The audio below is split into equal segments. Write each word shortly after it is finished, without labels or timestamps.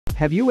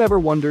Have you ever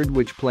wondered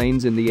which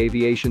planes in the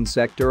aviation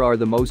sector are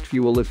the most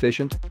fuel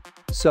efficient?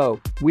 So,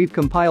 we've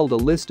compiled a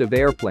list of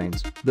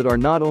airplanes that are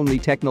not only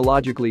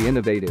technologically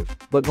innovative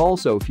but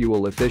also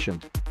fuel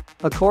efficient.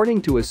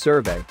 According to a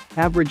survey,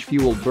 average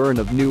fuel burn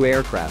of new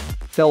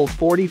aircraft fell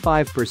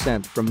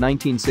 45% from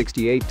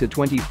 1968 to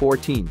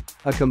 2014,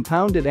 a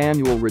compounded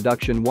annual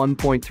reduction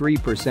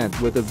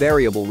 1.3% with a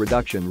variable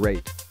reduction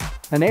rate.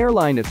 An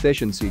airline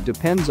efficiency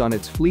depends on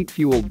its fleet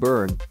fuel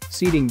burn,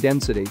 seating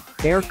density,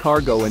 air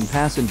cargo and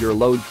passenger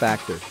load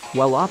factor,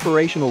 while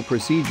operational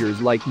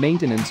procedures like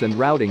maintenance and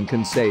routing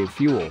can save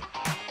fuel.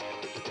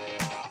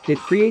 It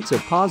creates a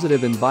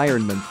positive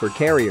environment for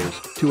carriers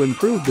to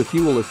improve the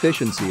fuel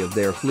efficiency of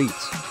their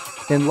fleets.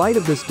 In light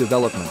of this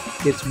development,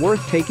 it's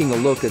worth taking a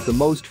look at the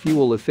most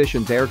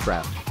fuel-efficient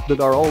aircraft that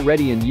are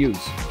already in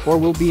use or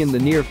will be in the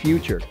near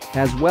future,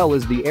 as well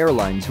as the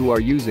airlines who are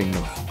using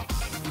them.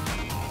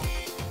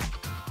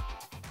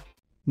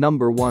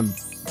 Number 1.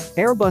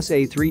 Airbus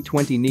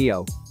A320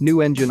 Neo, new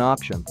engine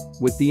option.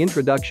 With the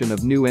introduction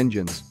of new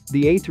engines,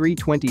 the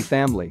A320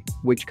 family,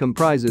 which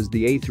comprises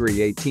the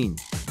A318,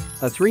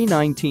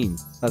 A319,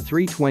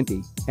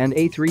 A320, and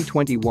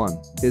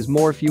A321, is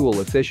more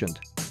fuel efficient.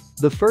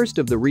 The first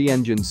of the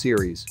re-engine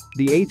series,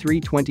 the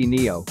A320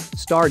 Neo,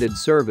 started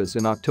service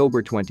in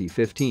October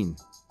 2015.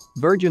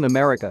 Virgin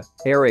America,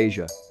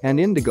 AirAsia,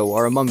 and Indigo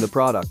are among the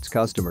product's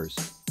customers.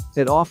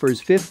 It offers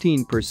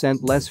 15%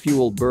 less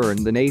fuel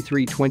burn than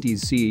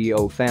A320's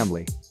CEO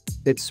family.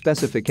 Its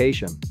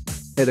specification: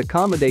 it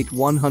accommodates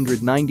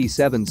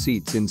 197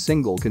 seats in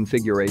single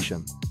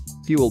configuration.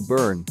 Fuel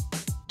burn: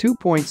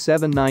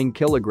 2.79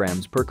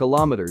 kilograms per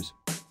kilometers.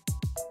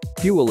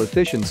 Fuel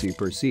efficiency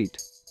per seat: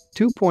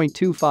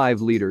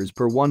 2.25 liters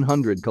per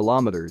 100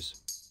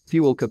 kilometers.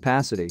 Fuel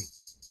capacity: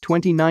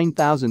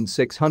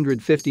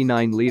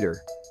 29,659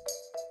 liter.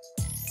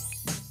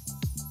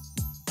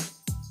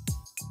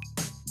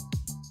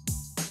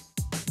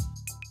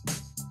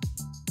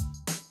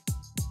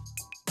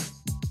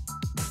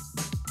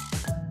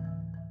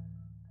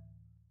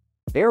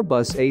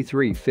 Airbus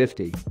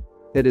A350.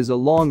 It is a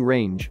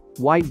long-range,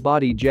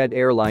 wide-body jet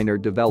airliner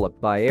developed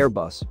by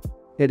Airbus.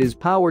 It is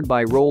powered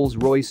by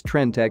Rolls-Royce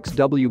Trent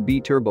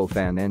XWB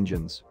turbofan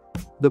engines.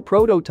 The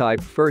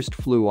prototype first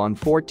flew on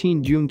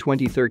 14 June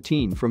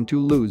 2013 from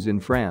Toulouse in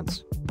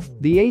France.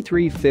 The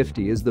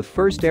A350 is the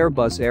first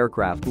Airbus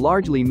aircraft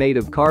largely made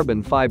of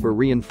carbon fiber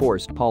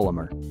reinforced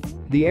polymer.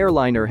 The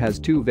airliner has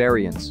two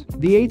variants.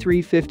 The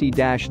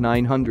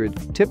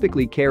A350-900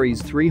 typically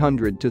carries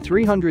 300 to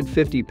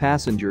 350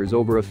 passengers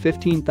over a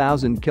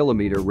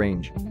 15,000-kilometer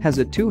range, has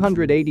a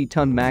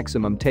 280-ton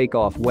maximum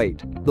takeoff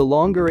weight. The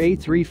longer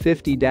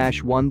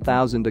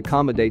A350-1000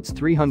 accommodates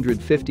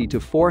 350 to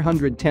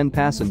 410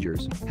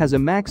 passengers, has a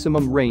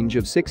maximum range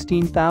of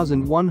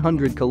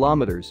 16,100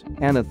 kilometers,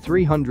 and a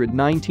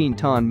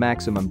 319-ton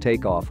maximum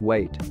takeoff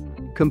weight.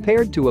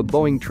 Compared to a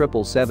Boeing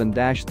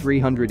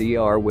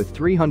 777-300ER with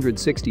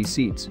 360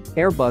 seats,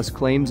 Airbus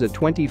claims a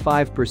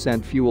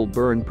 25% fuel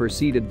burn per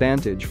seat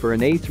advantage for an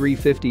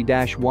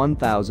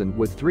A350-1000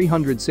 with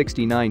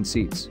 369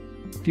 seats.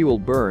 Fuel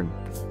burn: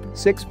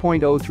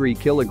 6.03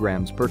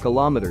 kilograms per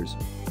kilometers.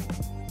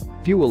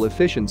 Fuel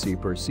efficiency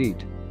per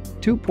seat: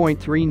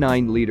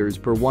 2.39 liters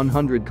per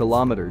 100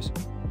 kilometers.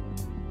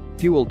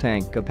 Fuel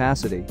tank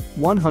capacity: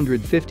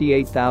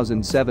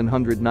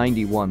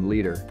 158,791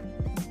 liter.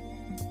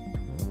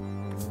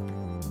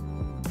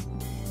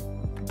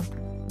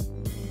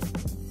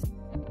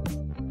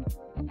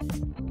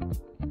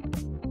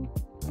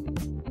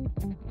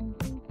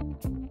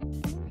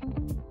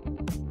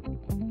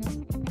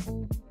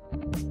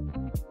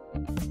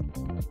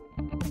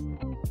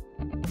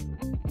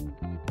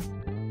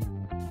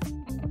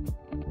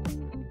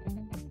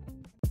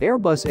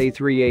 Airbus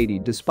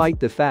A380. Despite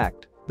the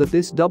fact that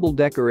this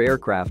double-decker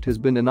aircraft has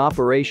been in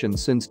operation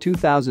since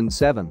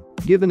 2007,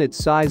 given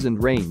its size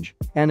and range,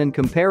 and in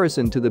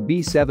comparison to the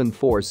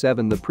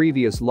B747, the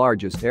previous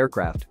largest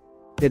aircraft,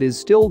 it is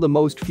still the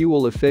most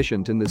fuel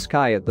efficient in the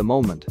sky at the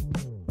moment.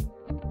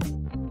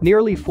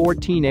 Nearly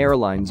 14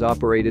 airlines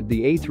operated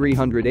the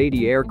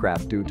A380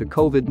 aircraft due to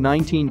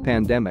COVID-19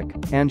 pandemic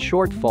and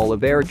shortfall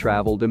of air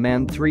travel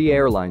demand. 3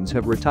 airlines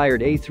have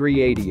retired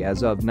A380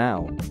 as of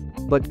now.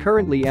 But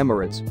currently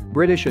Emirates,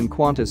 British and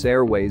Qantas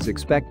Airways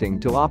expecting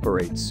to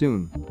operate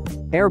soon.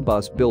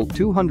 Airbus built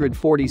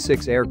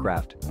 246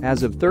 aircraft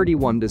as of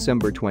 31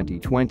 December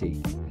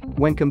 2020.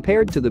 When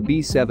compared to the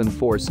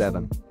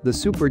B747, the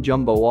Super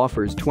Jumbo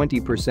offers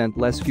 20%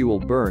 less fuel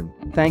burn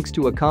thanks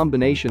to a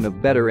combination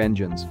of better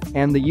engines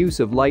and the use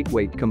of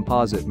lightweight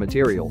composite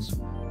materials.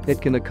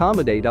 It can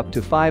accommodate up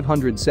to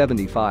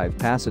 575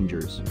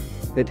 passengers.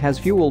 It has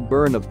fuel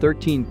burn of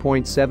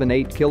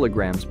 13.78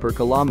 kilograms per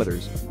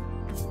kilometers.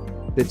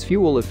 Its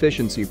fuel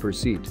efficiency per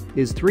seat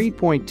is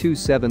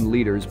 3.27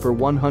 liters per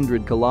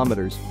 100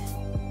 kilometers.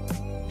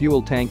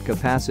 Fuel tank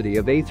capacity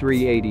of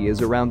A380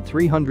 is around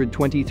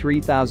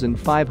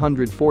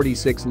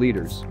 323,546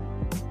 liters.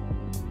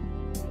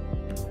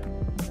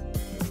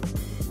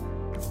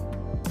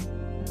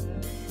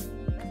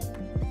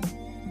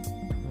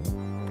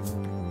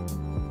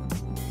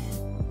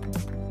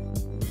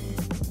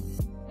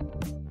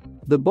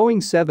 The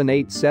Boeing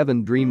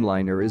 787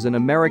 Dreamliner is an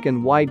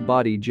American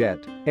wide-body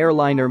jet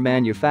airliner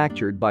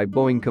manufactured by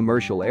Boeing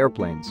Commercial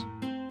Airplanes.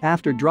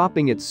 After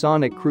dropping its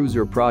Sonic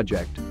Cruiser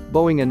project,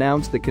 Boeing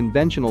announced the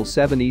conventional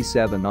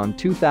 787 on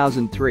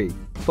 2003,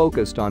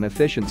 focused on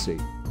efficiency.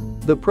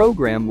 The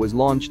program was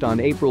launched on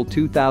April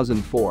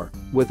 2004,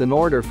 with an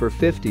order for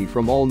 50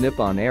 from All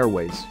Nippon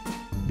Airways.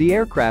 The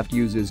aircraft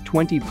uses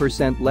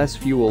 20% less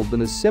fuel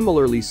than a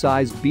similarly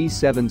sized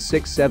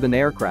B767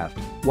 aircraft,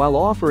 while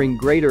offering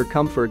greater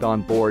comfort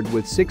on board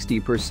with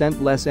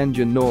 60% less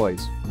engine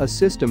noise, a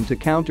system to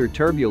counter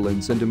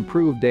turbulence and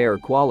improved air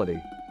quality.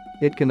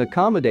 It can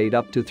accommodate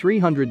up to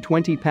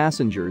 320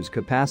 passengers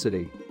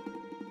capacity.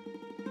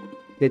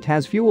 It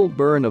has fuel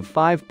burn of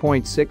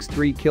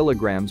 5.63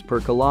 kilograms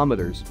per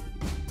kilometers.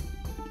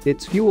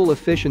 Its fuel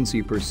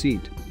efficiency per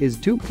seat is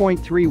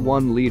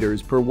 2.31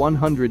 liters per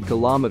 100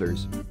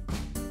 kilometers.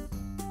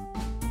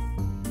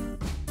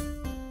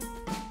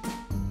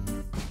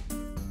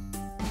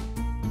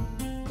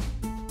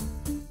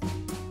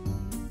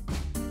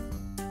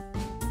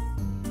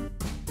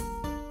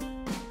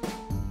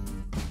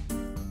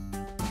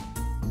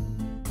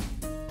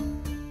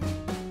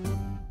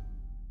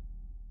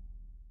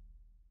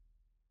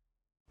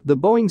 The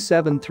Boeing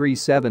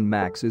 737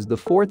 MAX is the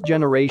fourth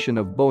generation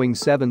of Boeing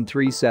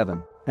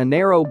 737, a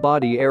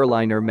narrow-body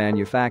airliner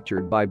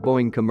manufactured by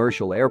Boeing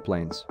Commercial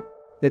Airplanes.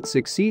 It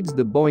succeeds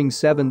the Boeing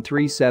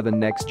 737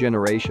 next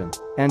generation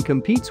and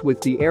competes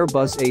with the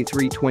Airbus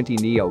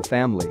A320 Neo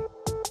family.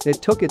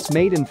 It took its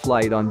maiden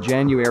flight on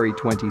January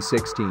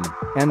 2016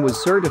 and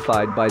was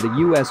certified by the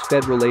U.S.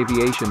 Federal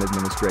Aviation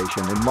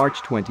Administration in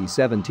March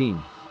 2017.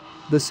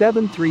 The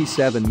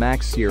 737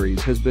 MAX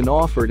series has been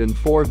offered in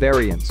 4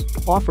 variants,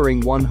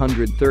 offering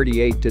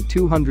 138 to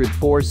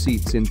 204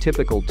 seats in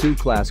typical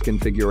 2-class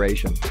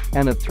configuration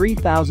and a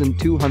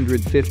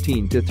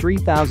 3,215 to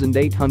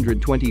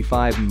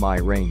 3,825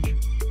 mi range.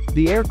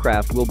 The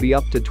aircraft will be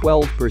up to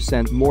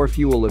 12% more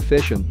fuel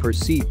efficient per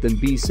seat than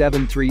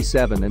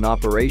B737 in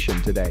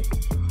operation today.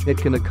 It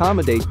can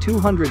accommodate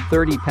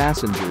 230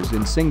 passengers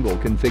in single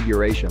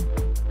configuration.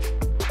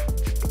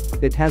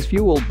 It has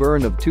fuel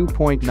burn of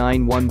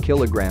 2.91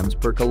 kilograms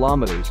per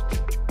kilometers.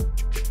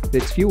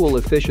 Its fuel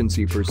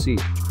efficiency per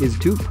seat is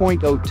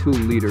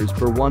 2.02 liters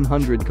per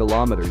 100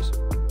 kilometers.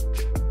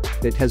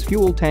 It has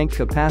fuel tank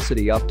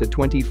capacity up to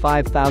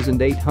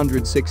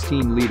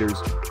 25,816 liters.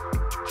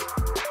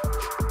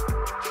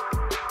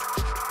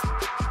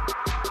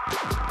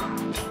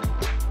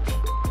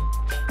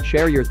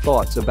 Share your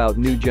thoughts about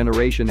new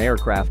generation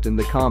aircraft in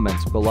the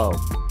comments below.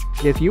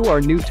 If you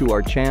are new to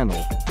our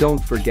channel,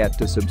 don't forget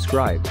to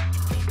subscribe.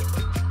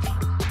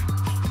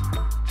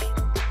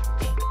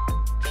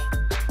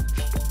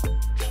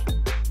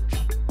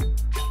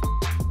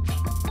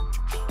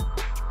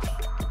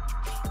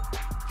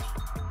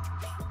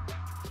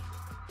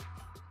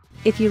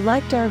 If you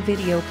liked our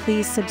video,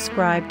 please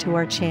subscribe to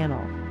our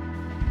channel.